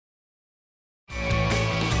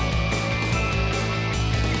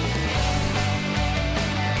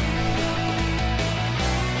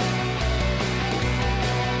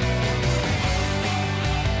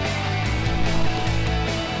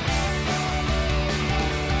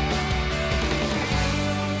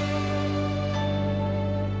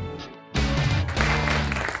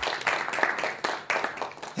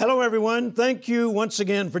Hello, everyone. Thank you once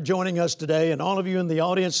again for joining us today. And all of you in the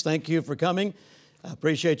audience, thank you for coming. I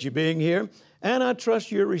appreciate you being here. And I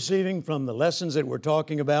trust you're receiving from the lessons that we're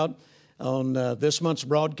talking about on this month's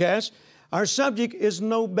broadcast. Our subject is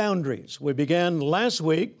no boundaries. We began last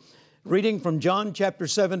week reading from John chapter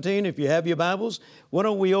 17. If you have your Bibles, why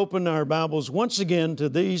don't we open our Bibles once again to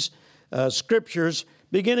these scriptures,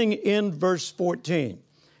 beginning in verse 14.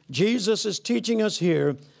 Jesus is teaching us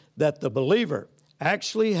here that the believer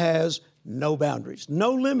actually has no boundaries,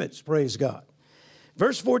 no limits, praise God.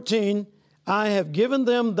 Verse 14, I have given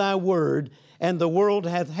them thy word, and the world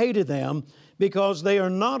hath hated them, because they are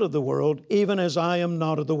not of the world, even as I am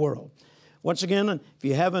not of the world. Once again, if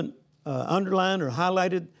you haven't underlined or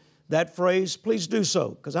highlighted that phrase, please do so,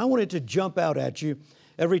 because I want it to jump out at you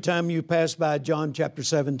every time you pass by John chapter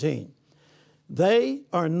 17. They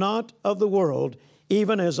are not of the world,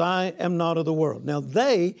 even as I am not of the world. Now,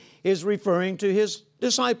 they is referring to his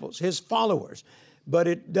disciples, his followers, but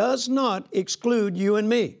it does not exclude you and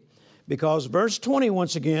me, because verse 20,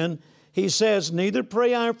 once again, he says, neither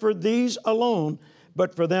pray I for these alone,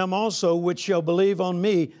 but for them also which shall believe on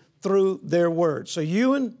me through their word. So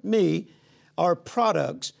you and me are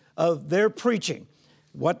products of their preaching.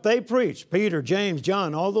 What they preached, Peter, James,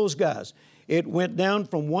 John, all those guys, it went down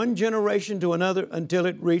from one generation to another until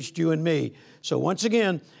it reached you and me. So once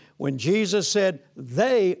again, when Jesus said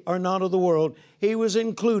they are not of the world, he was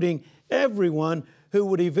including everyone who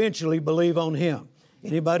would eventually believe on him.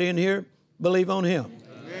 Anybody in here believe on him?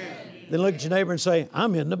 Amen. Then look at your neighbor and say,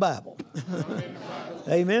 I'm in the Bible.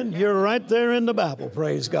 Amen. You're right there in the Bible.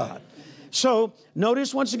 Praise God. So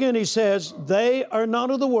notice once again, he says, they are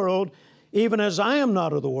not of the world, even as I am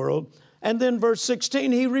not of the world. And then verse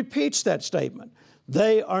 16, he repeats that statement.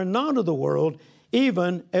 They are not of the world,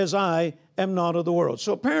 even as I am not of the world.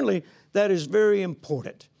 So apparently that is very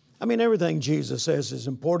important. I mean, everything Jesus says is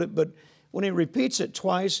important, but when he repeats it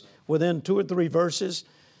twice within 2 or 3 verses,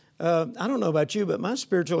 I don't know about you, but my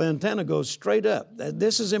spiritual antenna goes straight up.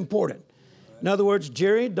 This is important. In other words,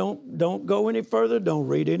 Jerry, don't go any further. Don't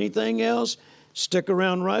read anything else. Stick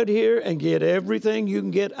around right here and get everything you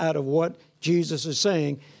can get out of what Jesus is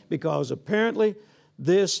saying, because apparently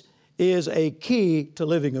this is a key to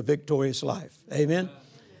living a victorious life. Amen?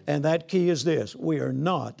 And that key is this: we are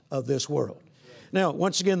not of this world. Now,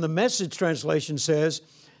 once again, the Message translation says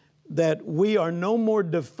that we are no more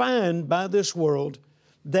defined by this world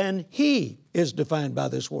than he is defined by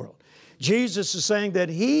this world. Jesus is saying that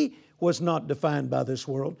he was not defined by this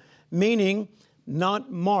world, meaning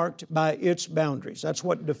not marked by its boundaries. That's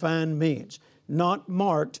what defined means, not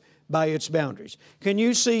marked by its boundaries. Can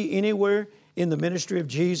you see anywhere in the ministry of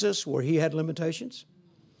Jesus where he had limitations?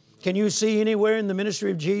 Can you see anywhere in the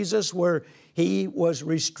ministry of Jesus where he was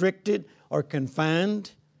restricted or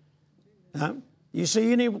confined? You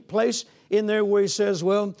see any place in there where he says,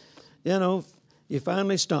 well, you know, you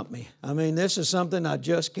finally stumped me. I mean, this is something I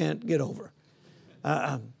just can't get over.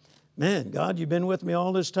 Man, God, you've been with me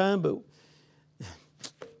all this time, but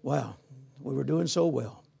wow, we were doing so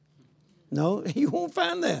well. No, you won't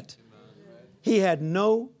find that. He had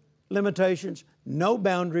no limitations, no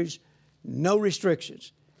boundaries, no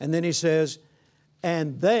restrictions. And then he says,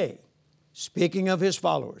 and they, speaking of his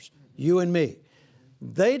followers, you and me,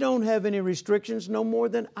 they don't have any restrictions no more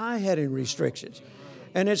than I had any restrictions.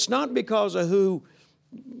 And it's not because of who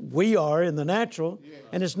we are in the natural,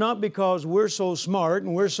 and it's not because we're so smart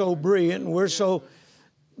and we're so brilliant and we're so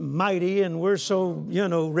mighty and we're so,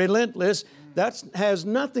 relentless. That has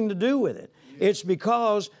nothing to do with it. It's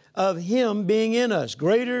because of him being in us.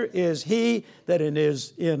 Greater is he that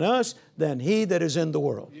is in us than he that is in the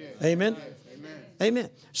world. Amen? Amen.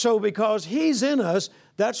 So because he's in us,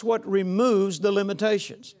 that's what removes the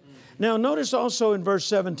limitations. Now notice also in verse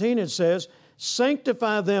 17 it says,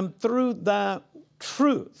 sanctify them through thy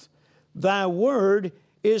truth. Thy word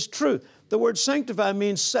is truth. The word sanctify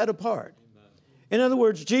means set apart. In other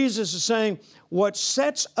words, Jesus is saying what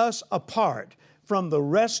sets us apart from the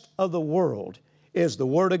rest of the world is the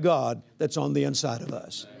Word of God that's on the inside of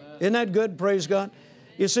us. Amen. Isn't that good? Praise God.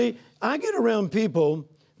 You see, I get around people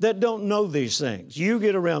that don't know these things. You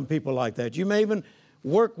get around people like that. You may even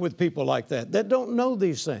work with people like that don't know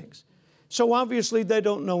these things. So obviously they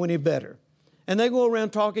don't know any better. And they go around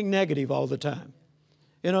talking negative all the time.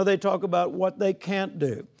 They talk about what they can't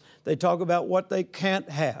do. They talk about what they can't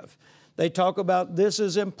have. They talk about this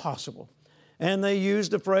is impossible. And they use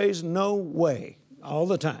the phrase, no way, all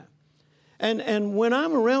the time. And when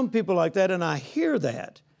I'm around people like that and I hear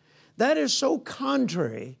that, that is so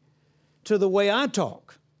contrary to the way I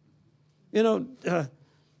talk. I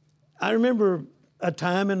remember a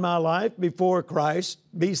time in my life before Christ,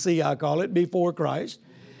 BC I call it, before Christ,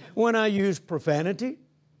 When I used profanity,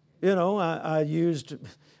 I used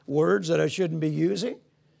words that I shouldn't be using,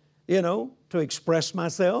 to express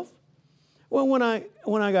myself. Well, when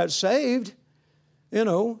I got saved,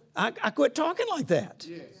 I quit talking like that.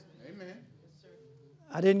 Yes. Amen.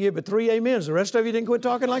 I didn't give but 3 amens. The rest of you didn't quit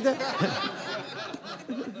talking like that?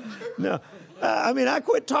 No. I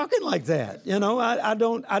quit talking like that.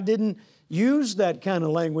 I didn't use that kind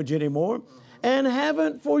of language anymore and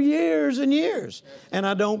haven't for years and years. And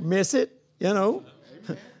I don't miss it,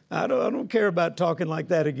 I don't care about talking like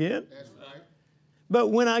that again. That's right. But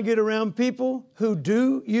when I get around people who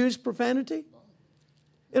do use profanity,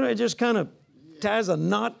 it just kind of ties a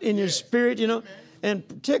knot in your spirit, And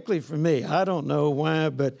particularly for me, I don't know why,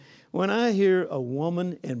 but when I hear a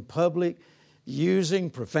woman in public using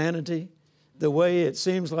profanity, the way it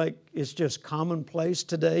seems like it's just commonplace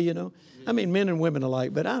today, men and women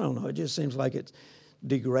alike, but I don't know, it just seems like it's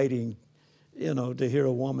degrading, to hear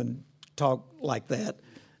a woman talk like that.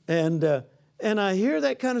 And I hear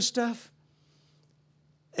that kind of stuff,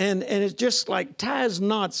 and it just like ties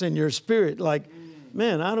knots in your spirit, like,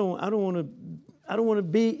 man, I don't want to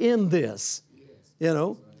be in this,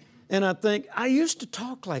 And I think I used to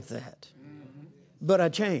talk like that, but I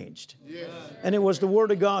changed, and it was the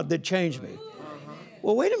Word of God that changed me.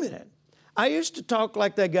 Well, wait a minute. I used to talk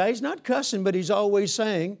like that guy. He's not cussing, but he's always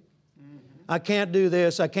saying, I can't do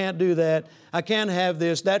this, I can't do that, I can't have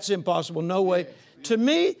this, that's impossible, no way. To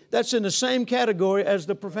me, that's in the same category as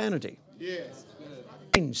the profanity. Yes.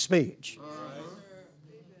 Speech.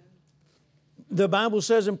 The Bible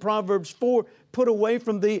says in Proverbs 4, put away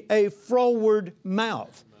from thee a froward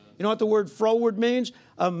mouth. You know what the word froward means?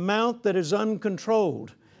 A mouth that is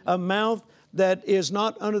uncontrolled. A mouth that is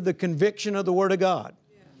not under the conviction of the Word of God.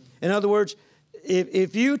 In other words,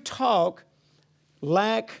 if you talk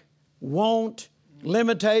lack, won't,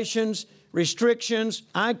 limitations, restrictions,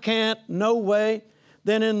 I can't, no way,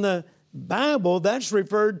 then in the Bible that's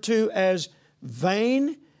referred to as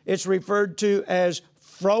vain, it's referred to as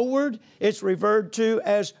froward, it's referred to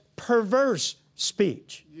as perverse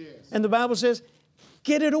speech. Yes. And the Bible says,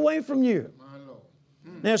 get it away from you. My Lord.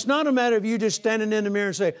 Now, it's not a matter of you just standing in the mirror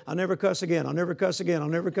and say, I'll never cuss again, I'll never cuss again, I'll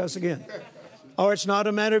never cuss again. Or it's not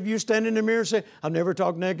a matter of you standing in the mirror and say, I'll never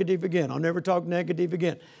talk negative again, I'll never talk negative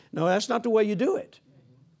again. No, that's not the way you do it.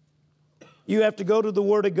 You have to go to the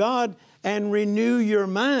Word of God and renew your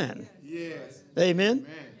mind. Yes. Amen?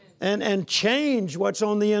 And change what's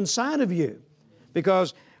on the inside of you.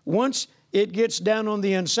 Because once it gets down on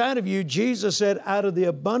the inside of you, Jesus said, out of the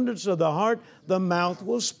abundance of the heart, the mouth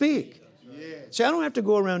will speak. Yes. See, I don't have to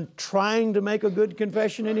go around trying to make a good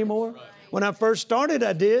confession anymore. When I first started,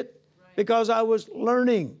 I did because I was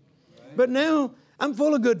learning. But now I'm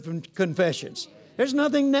full of good confessions. There's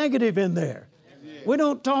nothing negative in there. We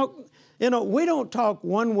don't talk, we don't talk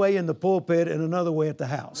one way in the pulpit and another way at the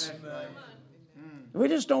house. We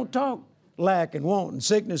just don't talk lack and want and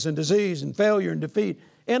sickness and disease and failure and defeat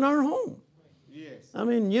in our home. Yes. I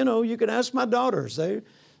mean, you can ask my daughters. They've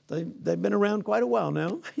been around quite a while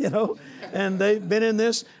now, and they've been in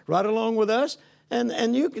this right along with us.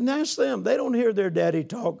 And you can ask them. They don't hear their daddy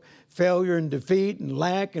talk failure and defeat and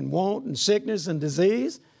lack and want and sickness and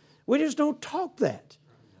disease. We just don't talk that.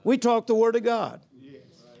 We talk the Word of God. Yes.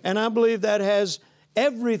 And I believe that has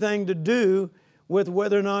everything to do with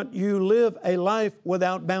whether or not you live a life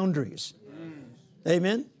without boundaries.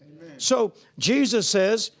 Amen? Amen. So Jesus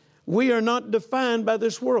says, we are not defined by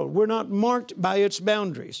this world. We're not marked by its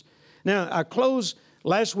boundaries. Now, I close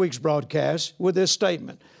last week's broadcast with this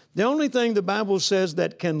statement. The only thing the Bible says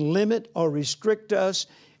that can limit or restrict us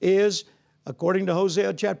is, according to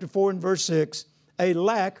Hosea chapter 4 and verse 6, a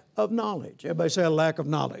lack of knowledge. Everybody say a lack of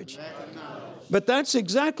knowledge. Lack of knowledge. But that's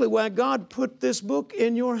exactly why God put this book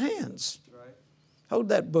in your hands. Right. Hold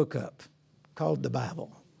that book up, called the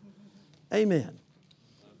Bible. Amen.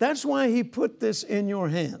 That's why He put this in your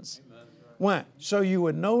hands. Amen. Why? So you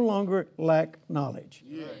would no longer lack knowledge.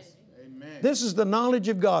 Yes. Amen. This is the knowledge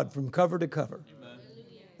of God from cover to cover.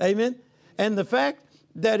 Amen. And the fact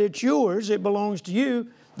that it's yours, it belongs to you,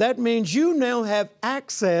 that means you now have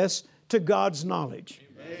access to God's knowledge.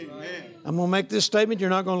 Amen. I'm going to make this statement. You're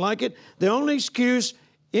not going to like it. The only excuse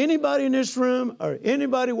anybody in this room or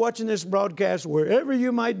anybody watching this broadcast, wherever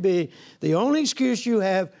you might be, the only excuse you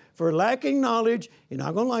have for lacking knowledge, you're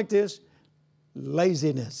not going to like this,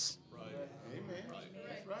 laziness. Amen.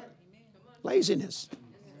 That's right. Laziness.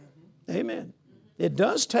 Amen. It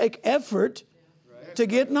does take effort to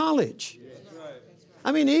get knowledge.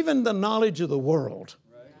 I mean, even the knowledge of the world,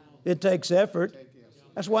 it takes effort.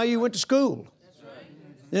 That's why you went to school.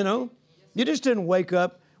 You just didn't wake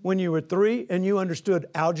up when you were 3 and you understood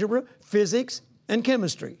algebra, physics, and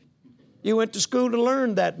chemistry. You went to school to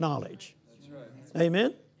learn that knowledge.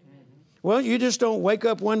 Amen? Well, you just don't wake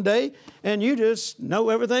up one day and you just know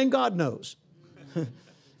everything God knows.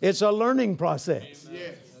 It's a learning process.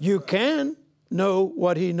 You can know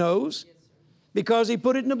what He knows because He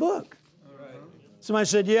put it in the book. Somebody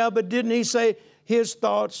said, yeah, but didn't He say His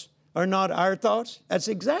thoughts are not our thoughts? That's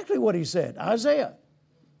exactly what He said, Isaiah.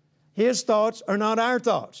 His thoughts are not our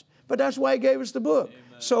thoughts. But that's why He gave us the book.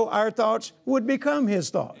 Amen. So our thoughts would become His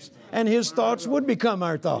thoughts. And His thoughts would become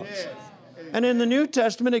our thoughts. Yes. And in the New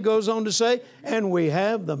Testament, it goes on to say, and we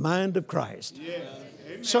have the mind of Christ. Yes.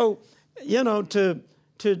 So, you know, to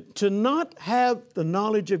not have the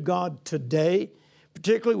knowledge of God today,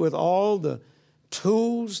 particularly with all the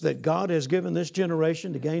tools that God has given this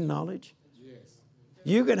generation to gain knowledge. Yes.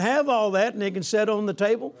 You can have all that and it can sit on the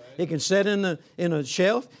table. Right. It can sit in a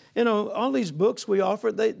shelf. You know, all these books we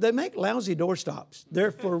offer, they make lousy doorstops.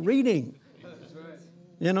 They're for reading. That's right.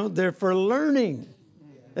 You know, they're for learning.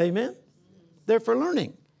 Amen? They're for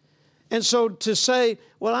learning. And so to say,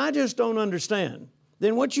 well, I just don't understand,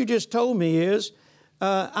 then what you just told me is,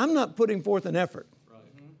 I'm not putting forth an effort.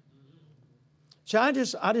 So I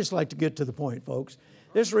just like to get to the point, folks.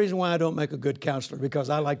 This is the reason why I don't make a good counselor, because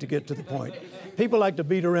I like to get to the point. People like to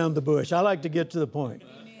beat around the bush. I like to get to the point.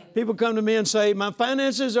 People come to me and say, my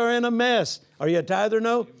finances are in a mess. Are you a tither?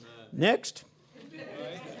 No? Next.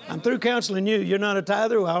 I'm through counseling you. You're not a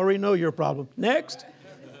tither? Well, I already know your problem. Next.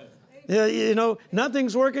 You know,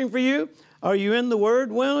 nothing's working for you. Are you in the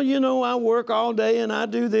Word? Well, you know, I work all day and I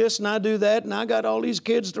do this and I do that and I got all these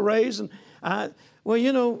kids to raise. And well,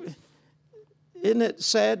 you know, isn't it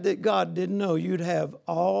sad that God didn't know you'd have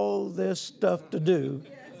all this stuff to do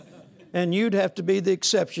and you'd have to be the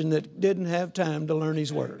exception that didn't have time to learn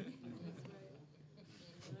His Word?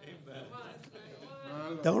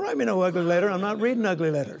 Don't write me no ugly letter. I'm not reading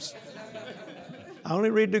ugly letters. I only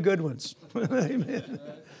read the good ones. Amen.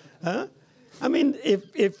 Huh? I mean,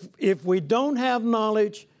 if we don't have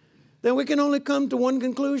knowledge, then we can only come to one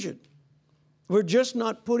conclusion. We're just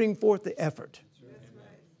not putting forth the effort.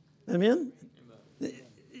 Amen?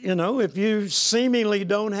 You know, if you seemingly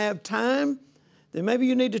don't have time, then maybe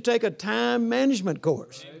you need to take a time management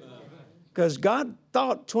course. Because God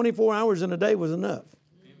thought 24 hours in a day was enough.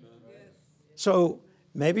 So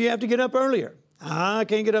maybe you have to get up earlier. I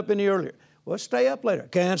can't get up any earlier. Well, stay up later.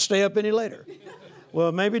 Can't stay up any later.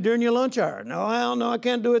 Well, maybe during your lunch hour. No, I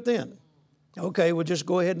can't do it then. Okay, well, just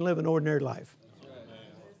go ahead and live an ordinary life.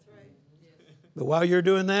 But while you're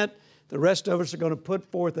doing that, the rest of us are going to put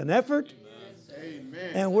forth an effort.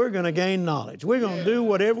 Amen. And we're going to gain knowledge. We're going to do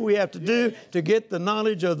whatever we have to do to get the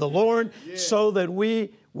knowledge of the Lord so that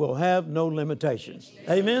we will have no limitations.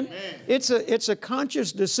 Amen? It's a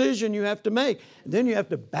conscious decision you have to make. And then you have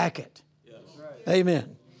to back it.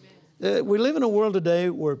 Amen. We live in a world today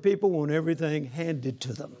where people want everything handed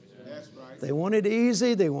to them. They want it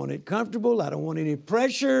easy. They want it comfortable. I don't want any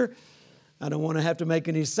pressure. I don't want to have to make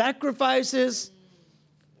any sacrifices.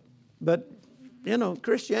 But, you know,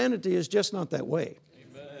 Christianity is just not that way.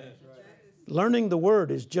 Amen. Learning the Word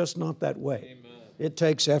is just not that way. Amen. It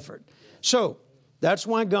takes effort. So that's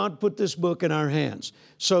why God put this book in our hands,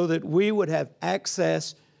 so that we would have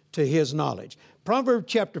access to His knowledge. Proverbs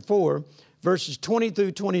chapter 4, verses 20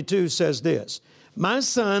 through 22 says this, "My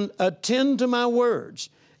son, attend to my words,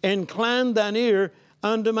 incline thine ear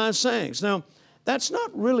unto my sayings." Now, that's not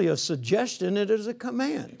really a suggestion, it is a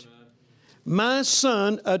command. My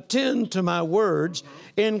son, attend to my words,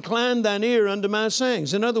 incline thine ear unto my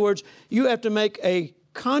sayings. In other words, you have to make a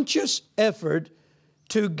conscious effort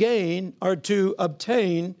to gain or to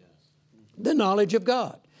obtain the knowledge of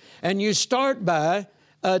God. And you start by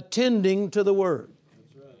attending to the Word.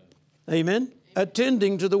 Amen?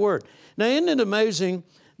 Attending to the Word. Now, isn't it amazing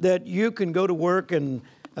that you can go to work and,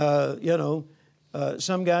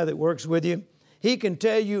 some guy that works with you, he can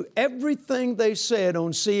tell you everything they said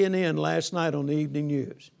on CNN last night on the evening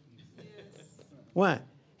news. Yes. Why?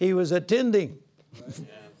 He was attending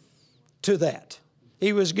to that.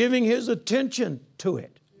 He was giving his attention to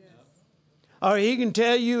it. Yes. Or he can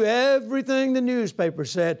tell you everything the newspaper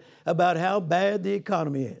said about how bad the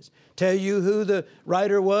economy is. Tell you who the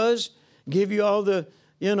writer was, give you all the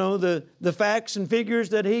facts and figures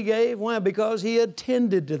that he gave. Why? Because he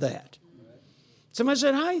attended to that. Somebody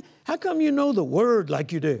said, how come you know the Word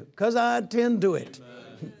like you do? Because I attend to it.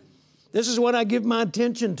 This is what I give my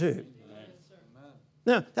attention to.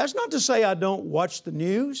 Now, that's not to say I don't watch the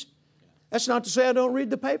news. That's not to say I don't read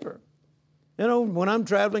the paper. You know, when I'm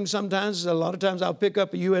traveling sometimes, a lot of times I'll pick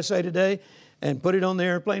up a USA Today and put it on the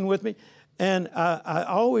airplane with me. And I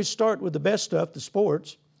always start with the best stuff, the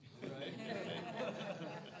sports.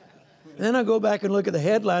 And then I go back and look at the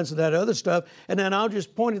headlines of that other stuff, and then I'll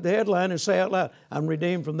just point at the headline and say out loud, I'm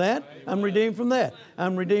redeemed from that, I'm redeemed from that,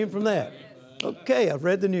 I'm redeemed from that. Okay, I've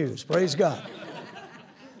read the news. Praise God.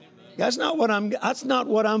 That's not what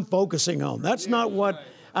I'm focusing on. That's not what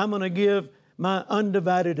I'm going to give my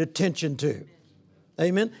undivided attention to.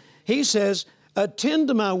 Amen. He says, attend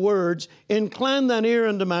to my words, incline thine ear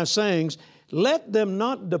unto my sayings, let them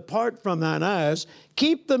not depart from thine eyes,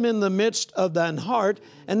 keep them in the midst of thine heart.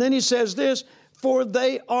 And then he says this, for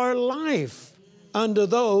they are life unto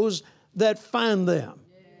those that find them.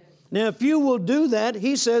 Now, if you will do that,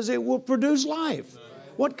 he says it will produce life.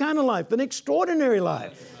 What kind of life? An extraordinary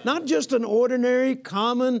life. Not just an ordinary,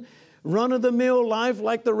 common, run-of-the-mill life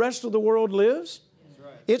like the rest of the world lives.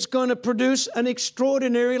 It's going to produce an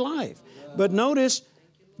extraordinary life. But notice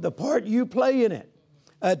the part you play in it.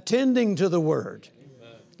 Attending to the Word,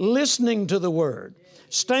 listening to the Word,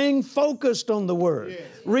 staying focused on the Word,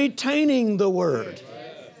 retaining the Word.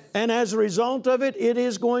 And as a result of it, it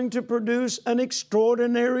is going to produce an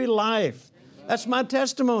extraordinary life. That's my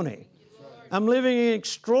testimony. I'm living an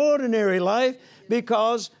extraordinary life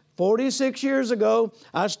because 46 years ago,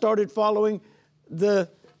 I started following the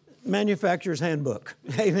manufacturer's handbook.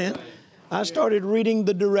 Amen. I started reading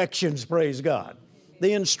the directions, praise God,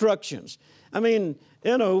 the instructions. I mean,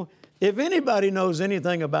 you know, if anybody knows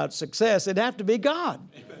anything about success, it'd have to be God.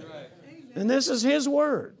 And this is His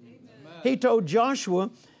Word. He told Joshua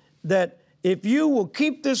that if you will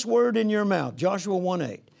keep this word in your mouth, Joshua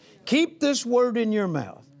 1:8, keep this word in your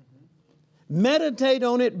mouth, meditate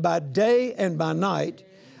on it by day and by night,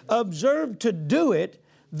 observe to do it,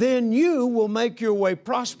 then you will make your way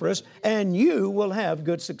prosperous and you will have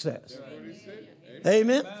good success.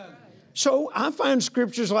 Amen. So I find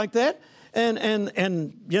scriptures like that.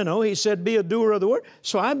 And you know, he said, be a doer of the word.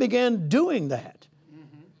 So I began doing that.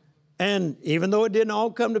 And even though it didn't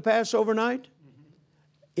all come to pass overnight,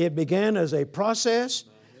 it began as a process.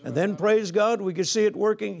 And then, praise God, we could see it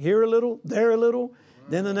working here a little, there a little.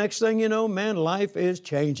 Then the next thing you know, man, life is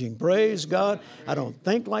changing. Praise God. I don't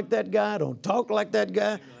think like that guy. I don't talk like that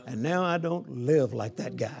guy. And now I don't live like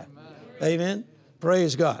that guy. Amen.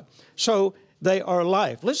 Praise God. So they are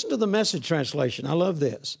life. Listen to the Message translation. I love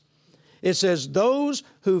this. It says, those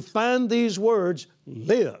who find these words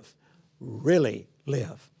live, really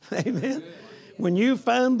live. Amen. When you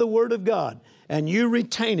find the Word of God and you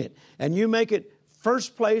retain it and you make it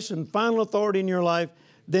first place and final authority in your life,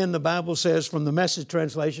 then the Bible says from the Message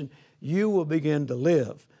translation, you will begin to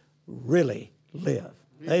live, really live.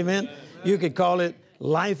 Amen. You could call it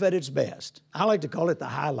life at its best. I like to call it the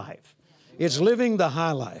high life. It's living the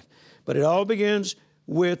high life. But it all begins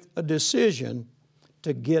with a decision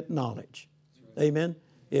to get knowledge. Amen.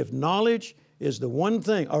 If knowledge is the one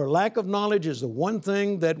thing, or lack of knowledge is the one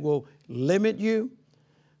thing that will limit you,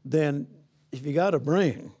 then if you got a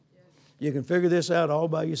brain, you can figure this out all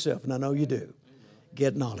by yourself, and I know you do.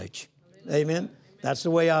 Get knowledge. Amen. That's the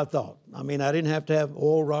way I thought. I mean, I didn't have to have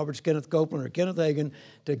Oral Roberts, Kenneth Copeland, or Kenneth Hagin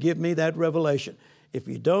to give me that revelation. If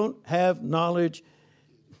you don't have knowledge,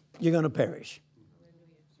 you're going to perish.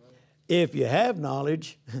 If you have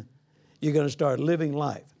knowledge, you're going to start living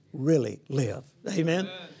life, really live. Amen?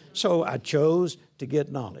 So I chose to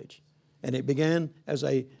get knowledge. And it began as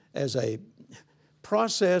a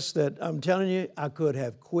process that I'm telling you, I could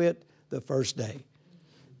have quit the first day.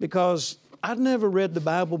 Because I'd never read the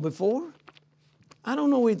Bible before. I don't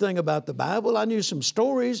know anything about the Bible. I knew some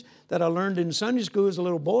stories that I learned in Sunday school as a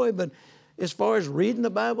little boy, but as far as reading the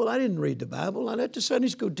Bible, I didn't read the Bible. I let the Sunday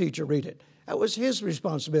school teacher read it. That was his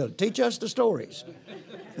responsibility, teach us the stories.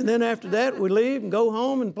 And then after that, we leave and go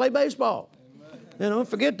home and play baseball. You know,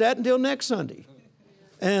 forget that until next Sunday.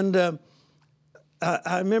 And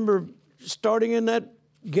I remember starting in that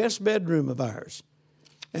guest bedroom of ours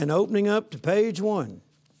and opening up to page 1,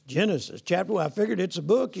 Genesis chapter 1. I figured it's a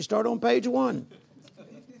book. You start on page 1.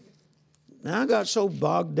 Now I got so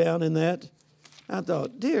bogged down in that, I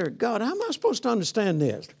thought, dear God, how am I supposed to understand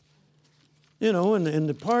this? You know, and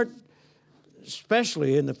the part,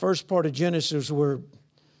 especially in the first part of Genesis where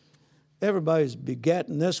everybody's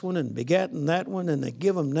begatting this one and begatting that one, and they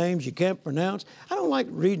give them names you can't pronounce. I don't like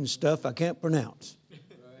reading stuff I can't pronounce.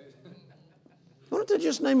 Why don't they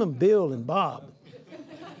just name them Bill and Bob?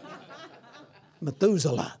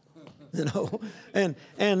 Methuselah, you know.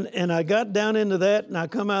 And I got down into that, and I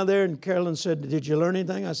come out of there, and Carolyn said, did you learn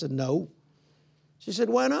anything? I said, no. She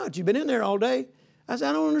said, why not? You've been in there all day. I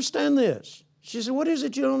said, I don't understand this. She said, what is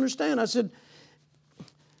it you don't understand? I said,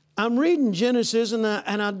 I'm reading Genesis, and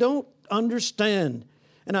I don't understand.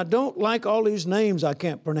 And I don't like all these names I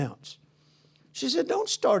can't pronounce. She said, don't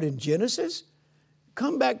start in Genesis.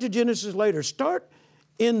 Come back to Genesis later. Start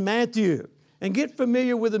in Matthew and get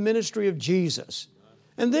familiar with the ministry of Jesus.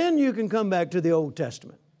 And then you can come back to the Old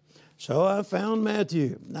Testament. So I found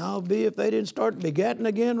Matthew. Now, I'll be if they didn't start begatting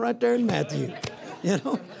again right there in Matthew, you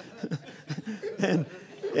know.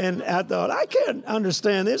 And I thought, I can't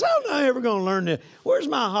understand this. How am I ever going to learn this? Where's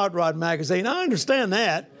my Hot Rod magazine? I understand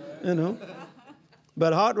that, you know.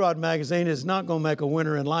 But Hot Rod magazine is not going to make a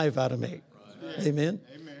winner in life out of me. Amen.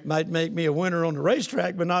 Might make me a winner on the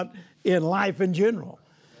racetrack, but not in life in general.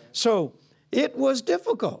 So it was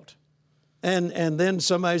difficult. And then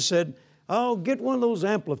somebody said, oh, get one of those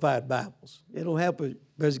amplified Bibles. It'll help it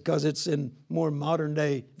because it's in more modern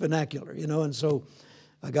day vernacular, you know. And so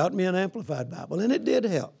I got me an amplified Bible, and it did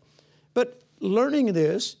help. But learning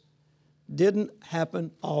this didn't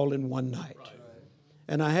happen all in one night. Right.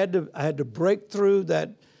 And I had to break through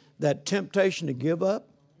that temptation to give up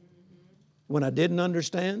when I didn't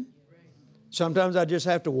understand. Sometimes I just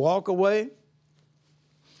have to walk away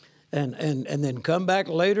and then come back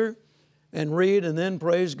later and read, and then,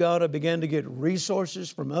 praise God, I began to get resources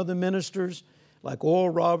from other ministers like Oral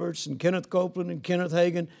Roberts and Kenneth Copeland and Kenneth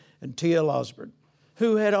Hagin and T.L. Osborne,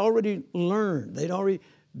 who had already learned. They'd already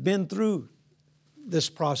been through this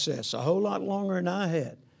process a whole lot longer than I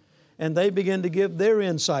had. And they began to give their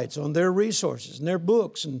insights on their resources and their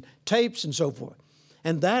books and tapes and so forth.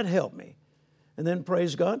 And that helped me. And then,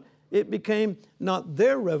 praise God, it became not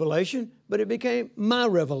their revelation, but it became my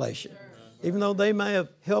revelation. Sure. Even though they may have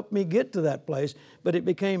helped me get to that place, but it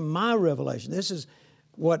became my revelation. This is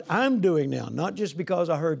what I'm doing now, not just because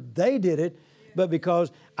I heard they did it, but because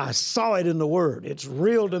I saw it in the Word. It's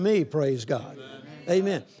real to me, praise God.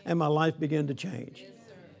 Amen. And my life began to change. Yes,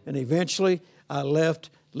 and eventually I left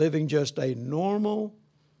living just a normal,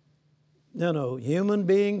 human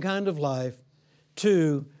being kind of life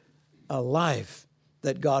to a life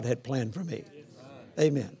that God had planned for me.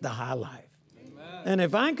 Amen. The high life. And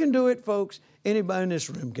if I can do it, folks, anybody in this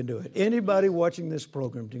room can do it. Anybody watching this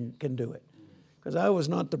program can do it. Because I was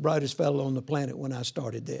not the brightest fellow on the planet when I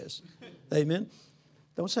started this. Amen?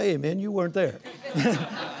 Don't say amen. You weren't there.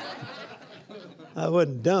 I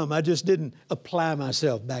wasn't dumb. I just didn't apply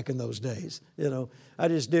myself back in those days. I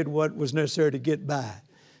just did what was necessary to get by.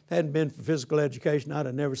 If it hadn't been for physical education, I'd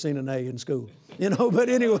have never seen an A in school. But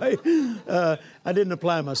anyway, I didn't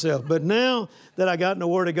apply myself. But now that I got in the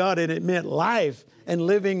Word of God and it meant life and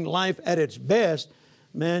living life at its best,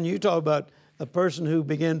 man, you talk about a person who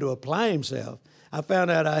began to apply himself. I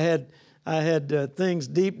found out I had things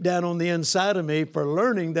deep down on the inside of me for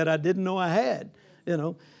learning that I didn't know I had,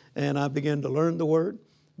 And I began to learn the Word,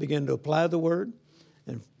 began to apply the Word.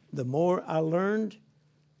 And the more I learned,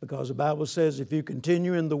 because the Bible says if you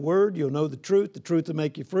continue in the Word, you'll know the truth will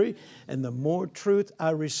make you free. And the more truth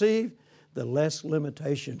I received, the less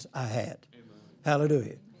limitations I had. Amen.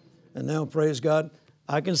 Hallelujah. And now, praise God,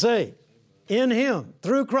 I can say, in Him,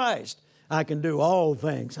 through Christ, I can do all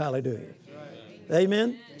things. Hallelujah. Right.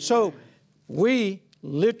 Amen. So we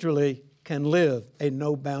literally can live a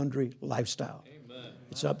no-boundary lifestyle. Amen.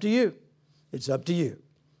 It's up to you. It's up to you.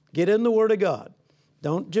 Get in the Word of God.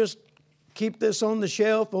 Don't just keep this on the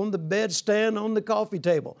shelf, on the bedstand, on the coffee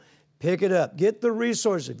table. Pick it up. Get the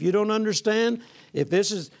resources. If you don't understand, if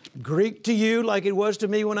this is Greek to you like it was to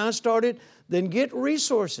me when I started, then get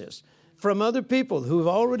resources from other people who've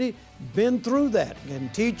already been through that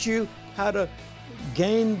and teach you how to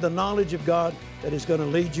gain the knowledge of God that is going to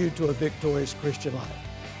lead you to a victorious Christian life.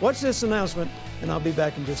 Watch this announcement, and I'll be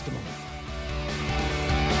back in just a moment.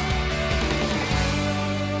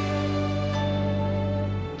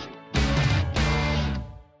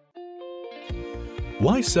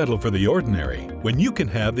 Why settle for the ordinary when you can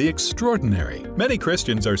have the extraordinary? Many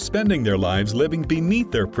Christians are spending their lives living beneath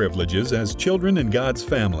their privileges as children in God's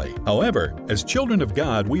family. However, as children of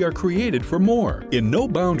God, we are created for more. In No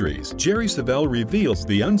Boundaries, Jerry Savelle reveals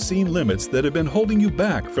the unseen limits that have been holding you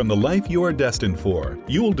back from the life you are destined for.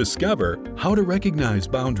 You will discover how to recognize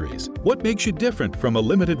boundaries, what makes you different from a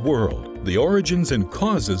limited world, the origins and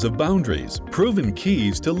causes of boundaries, proven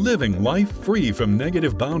keys to living life free from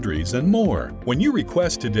negative boundaries, and more. When you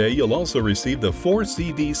request today, you'll also receive the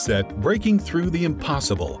 4-CD set, Breaking Through the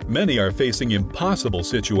Impossible. Many are facing impossible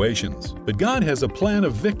situations, but God has a plan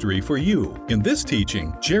of victory for you. In this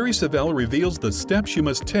teaching, Jerry Savelle reveals the steps you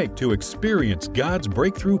must take to experience God's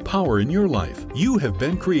breakthrough power in your life. You have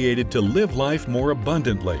been created to live life more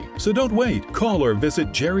abundantly. So don't wait. Call or visit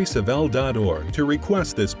jerrysavelle.org to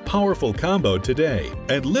request this powerful combo today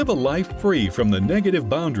and live a life free from the negative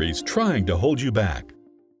boundaries trying to hold you back.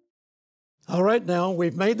 All right, now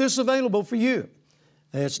we've made this available for you.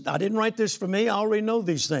 I didn't write this for me. I already know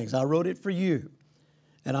these things. I wrote it for you.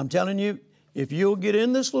 And I'm telling you, if you'll get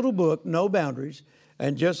in this little book, No Boundaries,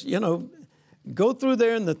 and just, go through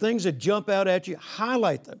there, and the things that jump out at you,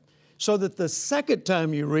 highlight them so that the second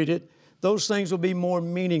time you read it, those things will be more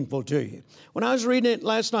meaningful to you. When I was reading it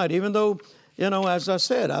last night, even though, as I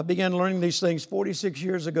said, I began learning these things 46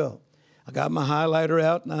 years ago. I got my highlighter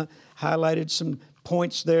out and I highlighted some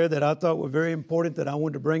points there that I thought were very important that I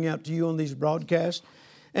wanted to bring out to you on these broadcasts.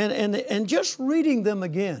 And just reading them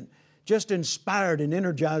again just inspired and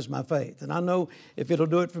energized my faith. And I know if it'll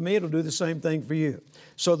do it for me, it'll do the same thing for you.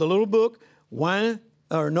 So the little book,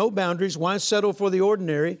 No Boundaries, Why Settle for the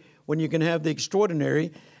Ordinary when you can have the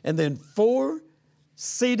extraordinary, and then 4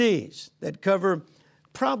 CDs that cover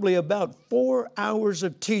probably about 4 hours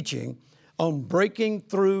of teaching on breaking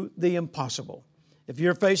through the impossible. If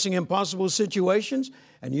you're facing impossible situations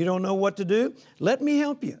and you don't know what to do, let me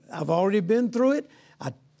help you. I've already been through it.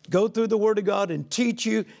 I go through the Word of God and teach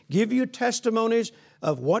you, give you testimonies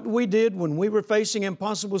of what we did when we were facing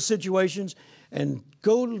impossible situations, and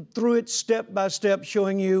go through it step by step,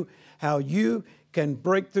 showing you how you can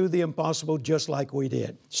break through the impossible just like we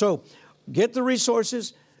did. So get the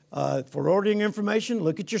resources. For ordering information,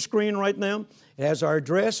 look at your screen right now. It has our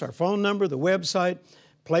address, our phone number, the website.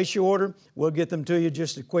 Place your order. We'll get them to you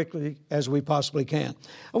just as quickly as we possibly can.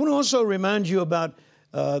 I want to also remind you about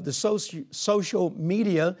the social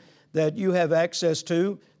media that you have access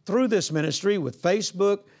to through this ministry with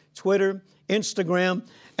Facebook, Twitter, Instagram.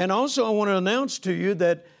 And also I want to announce to you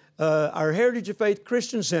that our Heritage of Faith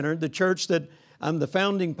Christian Center, the church that I'm the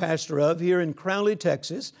founding pastor of here in Crowley,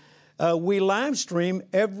 Texas, we live stream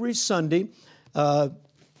every Sunday,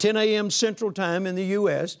 10 a.m. Central Time in the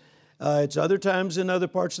U.S. It's other times in other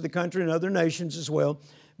parts of the country and other nations as well.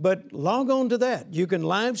 But log on to that. You can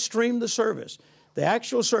live stream the service, the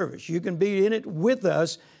actual service. You can be in it with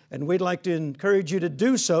us, and we'd like to encourage you to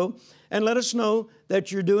do so. And let us know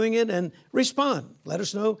that you're doing it and respond. Let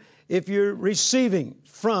us know if you're receiving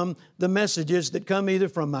from the messages that come either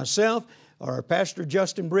from myself or Pastor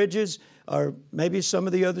Justin Bridges, or maybe some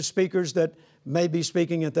of the other speakers that may be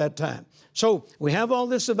speaking at that time. So we have all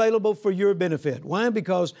this available for your benefit. Why?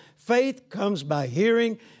 Because faith comes by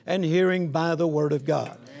hearing, and hearing by the Word of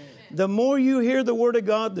God. Amen. The more you hear the Word of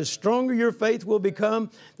God, the stronger your faith will become.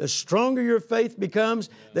 The stronger your faith becomes,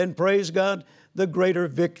 then praise God, the greater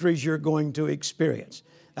victories you're going to experience.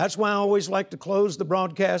 That's why I always like to close the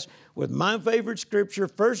broadcast with my favorite scripture,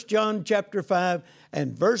 1 John chapter 5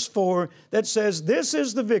 and verse 4, that says, "This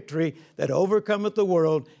is the victory that overcometh the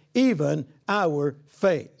world, even our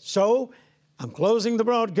faith." So I'm closing the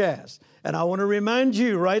broadcast, and I want to remind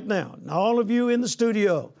you right now, and all of you in the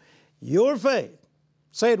studio, your faith,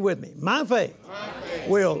 say it with me, my faith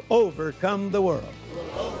will overcome the world.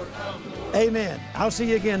 Amen. I'll see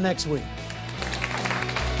you again next week.